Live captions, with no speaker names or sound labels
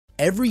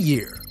Every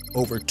year,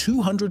 over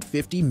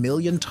 250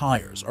 million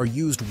tires are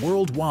used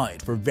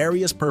worldwide for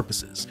various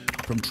purposes,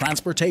 from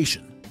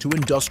transportation to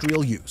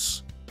industrial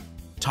use.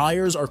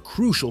 Tires are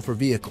crucial for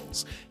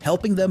vehicles,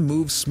 helping them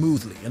move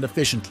smoothly and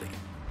efficiently.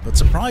 But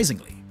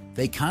surprisingly,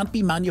 they can't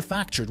be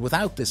manufactured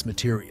without this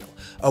material,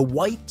 a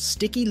white,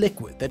 sticky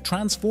liquid that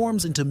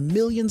transforms into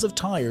millions of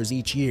tires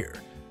each year.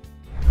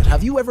 But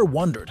have you ever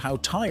wondered how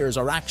tires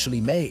are actually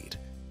made?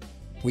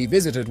 We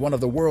visited one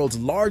of the world's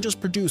largest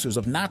producers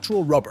of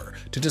natural rubber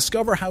to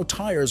discover how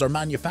tires are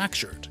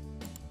manufactured.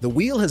 The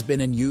wheel has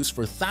been in use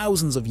for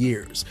thousands of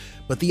years,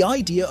 but the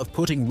idea of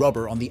putting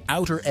rubber on the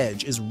outer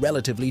edge is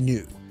relatively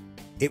new.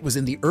 It was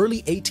in the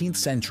early 18th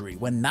century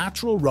when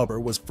natural rubber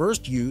was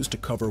first used to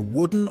cover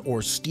wooden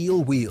or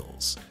steel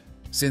wheels.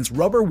 Since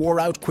rubber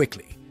wore out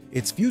quickly,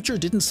 its future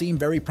didn't seem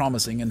very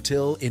promising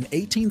until, in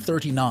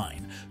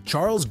 1839,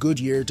 Charles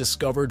Goodyear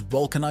discovered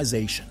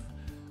vulcanization,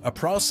 a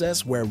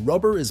process where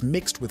rubber is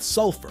mixed with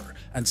sulfur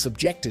and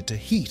subjected to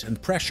heat and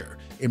pressure,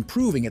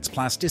 improving its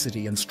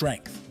plasticity and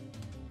strength.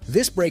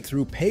 This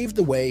breakthrough paved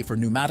the way for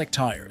pneumatic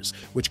tires,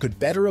 which could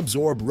better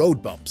absorb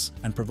road bumps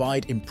and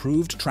provide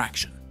improved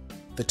traction.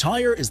 The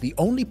tire is the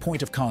only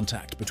point of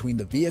contact between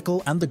the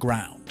vehicle and the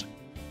ground.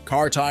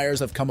 Car tires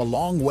have come a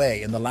long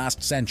way in the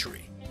last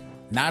century.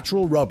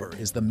 Natural rubber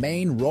is the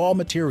main raw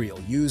material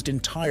used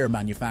in tire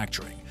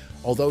manufacturing,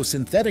 although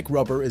synthetic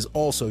rubber is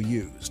also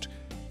used.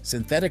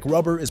 Synthetic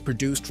rubber is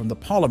produced from the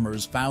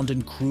polymers found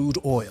in crude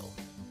oil.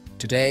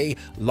 Today,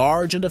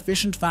 large and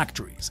efficient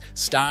factories,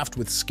 staffed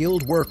with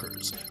skilled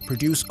workers,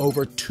 produce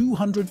over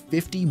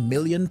 250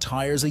 million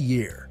tires a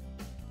year.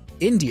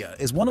 India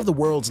is one of the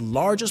world's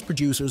largest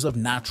producers of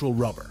natural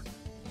rubber.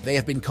 They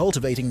have been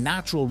cultivating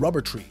natural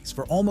rubber trees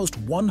for almost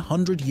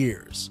 100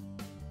 years.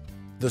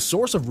 The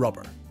source of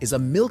rubber is a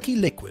milky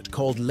liquid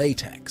called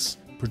latex,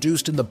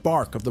 produced in the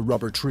bark of the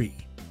rubber tree.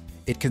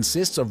 It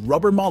consists of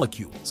rubber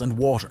molecules and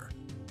water.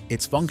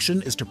 Its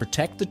function is to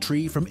protect the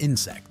tree from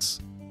insects.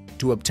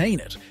 To obtain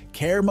it,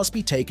 care must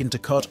be taken to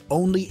cut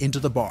only into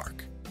the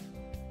bark.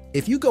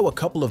 If you go a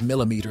couple of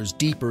millimeters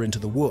deeper into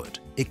the wood,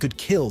 it could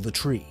kill the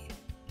tree.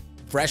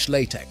 Fresh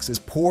latex is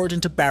poured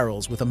into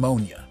barrels with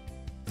ammonia.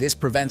 This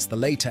prevents the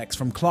latex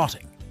from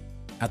clotting.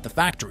 At the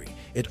factory,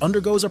 it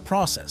undergoes a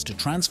process to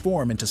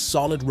transform into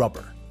solid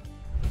rubber.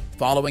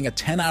 Following a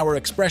 10-hour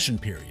expression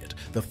period,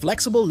 the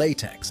flexible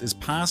latex is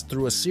passed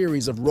through a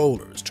series of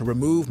rollers to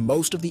remove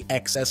most of the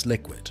excess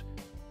liquid.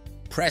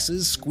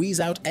 Presses squeeze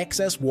out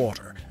excess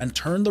water and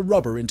turn the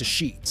rubber into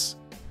sheets.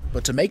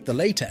 But to make the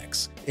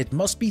latex, it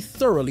must be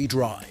thoroughly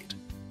dried.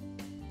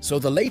 So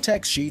the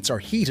latex sheets are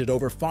heated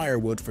over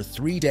firewood for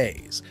 3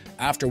 days,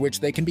 after which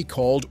they can be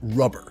called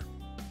rubber.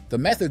 The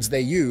methods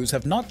they use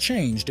have not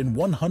changed in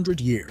 100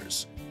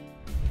 years.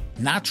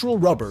 Natural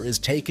rubber is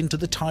taken to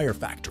the tire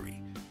factory.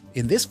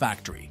 In this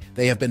factory,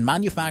 they have been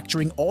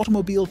manufacturing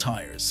automobile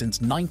tires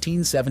since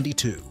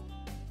 1972.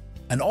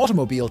 An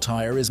automobile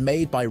tire is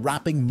made by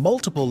wrapping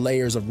multiple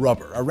layers of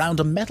rubber around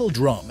a metal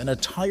drum in a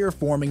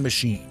tire-forming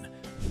machine.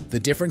 The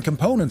different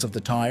components of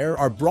the tire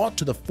are brought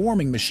to the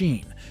forming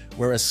machine,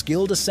 where a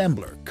skilled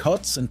assembler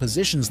cuts and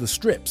positions the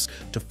strips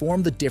to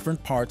form the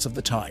different parts of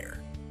the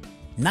tire.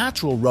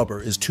 Natural rubber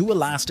is too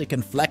elastic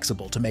and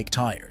flexible to make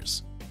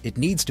tires. It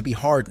needs to be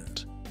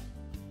hardened.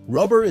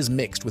 Rubber is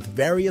mixed with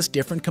various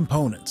different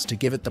components to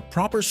give it the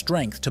proper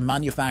strength to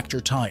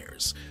manufacture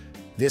tires.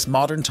 This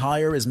modern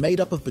tire is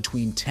made up of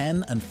between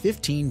 10 and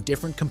 15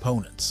 different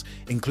components,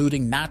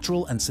 including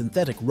natural and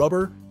synthetic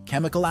rubber,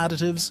 chemical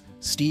additives,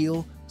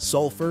 steel,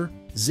 sulfur,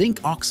 zinc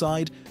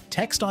oxide,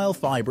 textile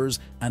fibers,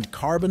 and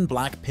carbon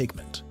black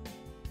pigment.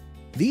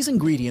 These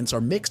ingredients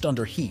are mixed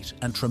under heat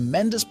and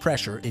tremendous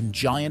pressure in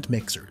giant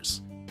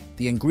mixers.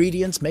 The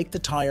ingredients make the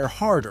tire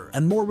harder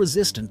and more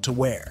resistant to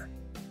wear.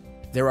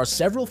 There are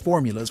several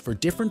formulas for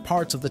different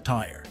parts of the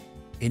tire.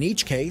 In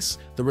each case,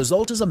 the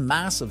result is a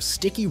mass of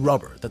sticky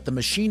rubber that the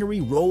machinery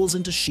rolls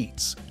into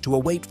sheets to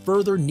await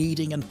further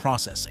kneading and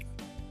processing.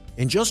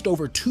 In just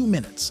over 2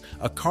 minutes,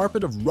 a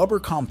carpet of rubber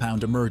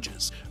compound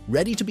emerges,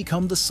 ready to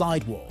become the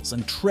sidewalls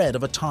and tread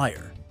of a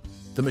tire.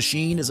 The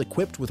machine is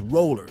equipped with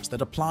rollers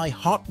that apply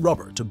hot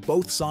rubber to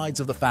both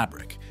sides of the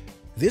fabric.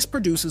 This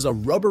produces a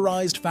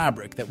rubberized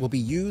fabric that will be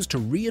used to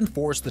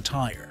reinforce the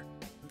tire.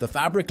 The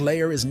fabric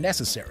layer is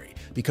necessary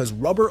because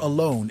rubber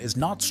alone is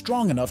not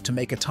strong enough to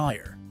make a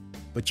tire.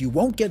 But you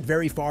won't get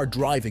very far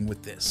driving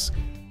with this.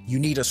 You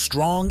need a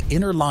strong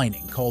inner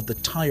lining called the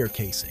tire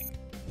casing.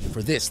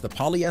 For this, the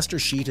polyester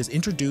sheet is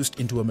introduced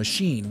into a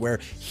machine where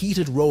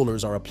heated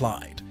rollers are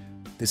applied.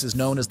 This is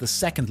known as the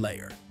second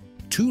layer.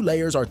 2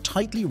 layers are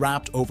tightly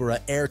wrapped over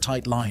an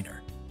airtight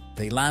liner.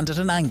 They land at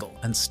an angle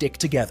and stick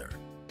together.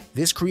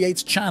 This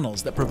creates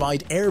channels that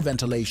provide air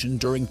ventilation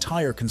during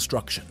tire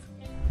construction.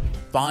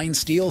 Fine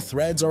steel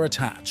threads are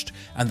attached,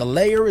 and the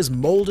layer is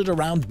molded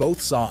around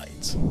both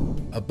sides.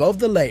 Above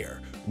the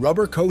layer,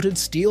 rubber-coated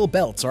steel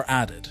belts are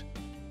added.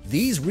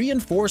 These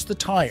reinforce the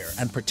tire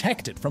and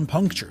protect it from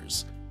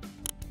punctures.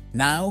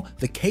 Now,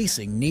 the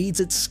casing needs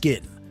its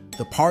skin,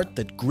 the part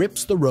that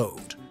grips the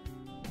road.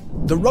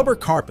 The rubber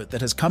carpet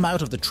that has come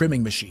out of the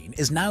trimming machine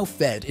is now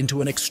fed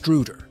into an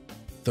extruder.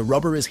 The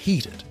rubber is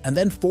heated and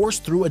then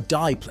forced through a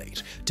die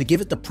plate to give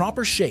it the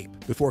proper shape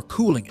before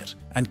cooling it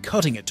and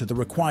cutting it to the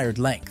required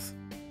length.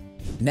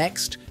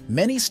 Next,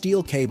 many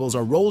steel cables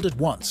are rolled at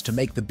once to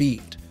make the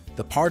bead,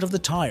 the part of the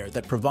tire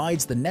that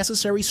provides the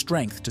necessary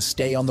strength to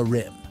stay on the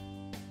rim.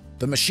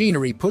 The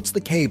machinery puts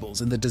the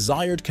cables in the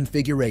desired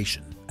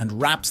configuration and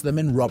wraps them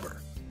in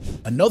rubber.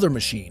 Another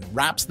machine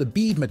wraps the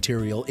bead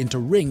material into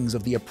rings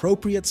of the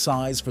appropriate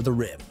size for the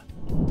rim.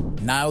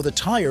 Now the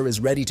tire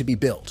is ready to be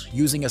built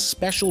using a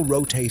special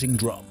rotating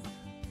drum.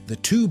 The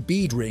 2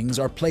 bead rings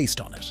are placed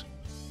on it.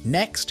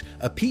 Next,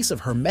 a piece of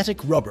hermetic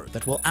rubber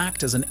that will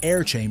act as an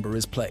air chamber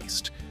is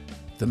placed.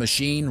 The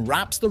machine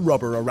wraps the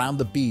rubber around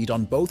the bead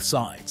on both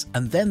sides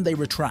and then they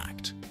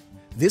retract.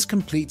 This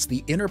completes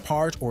the inner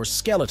part or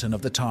skeleton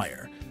of the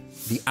tire.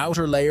 The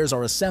outer layers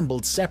are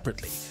assembled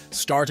separately,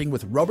 starting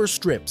with rubber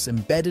strips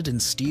embedded in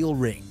steel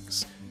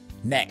rings.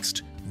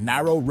 Next,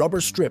 narrow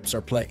rubber strips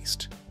are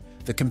placed.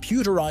 The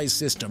computerized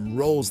system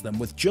rolls them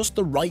with just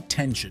the right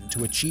tension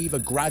to achieve a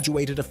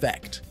graduated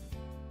effect.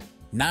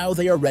 Now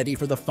they are ready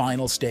for the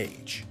final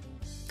stage.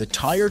 The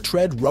tire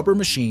tread rubber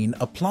machine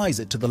applies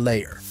it to the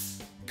layer.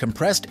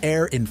 Compressed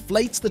air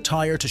inflates the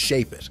tire to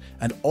shape it,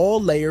 and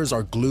all layers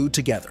are glued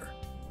together.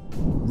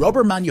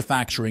 Rubber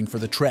manufacturing for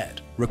the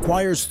tread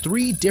requires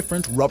 3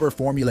 different rubber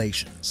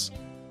formulations.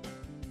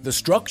 The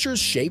structures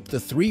shape the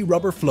 3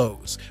 rubber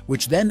flows,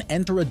 which then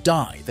enter a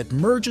die that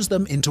merges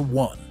them into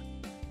one.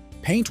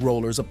 Paint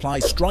rollers apply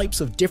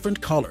stripes of different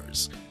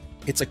colors.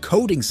 It's a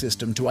coding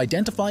system to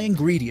identify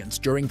ingredients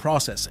during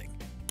processing.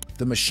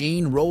 The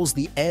machine rolls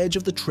the edge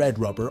of the tread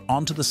rubber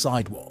onto the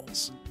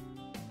sidewalls.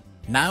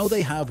 Now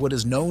they have what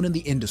is known in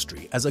the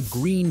industry as a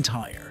green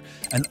tire,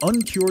 an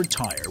uncured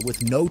tire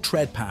with no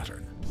tread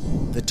pattern.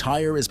 The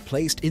tire is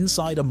placed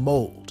inside a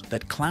mold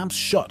that clamps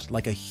shut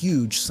like a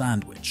huge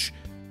sandwich.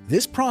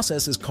 This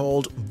process is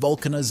called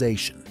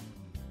vulcanization.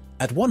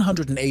 At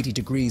 180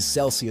 degrees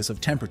Celsius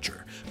of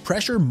temperature,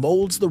 pressure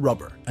molds the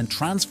rubber and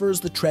transfers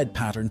the tread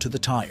pattern to the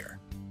tire.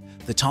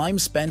 The time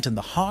spent in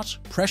the hot,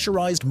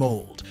 pressurized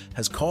mold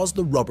has caused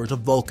the rubber to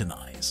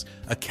vulcanize,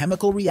 a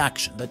chemical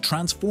reaction that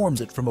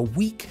transforms it from a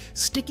weak,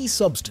 sticky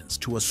substance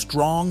to a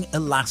strong,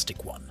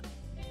 elastic one.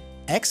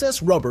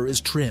 Excess rubber is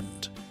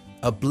trimmed.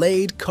 A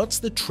blade cuts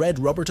the tread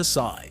rubber to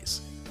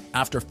size.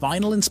 After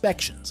final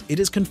inspections, it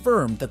is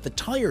confirmed that the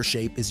tire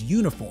shape is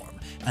uniform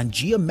and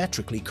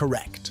geometrically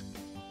correct.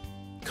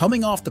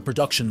 Coming off the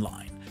production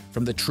line,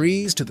 from the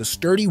trees to the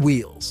sturdy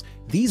wheels,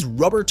 these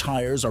rubber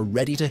tires are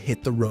ready to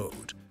hit the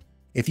road.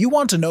 If you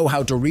want to know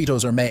how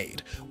Doritos are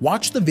made,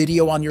 watch the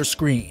video on your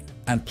screen,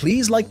 and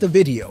please like the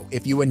video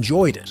if you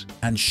enjoyed it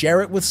and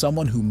share it with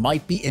someone who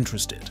might be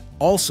interested.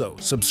 Also,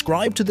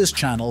 subscribe to this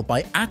channel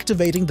by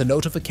activating the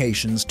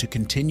notifications to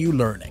continue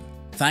learning.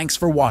 Thanks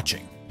for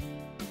watching.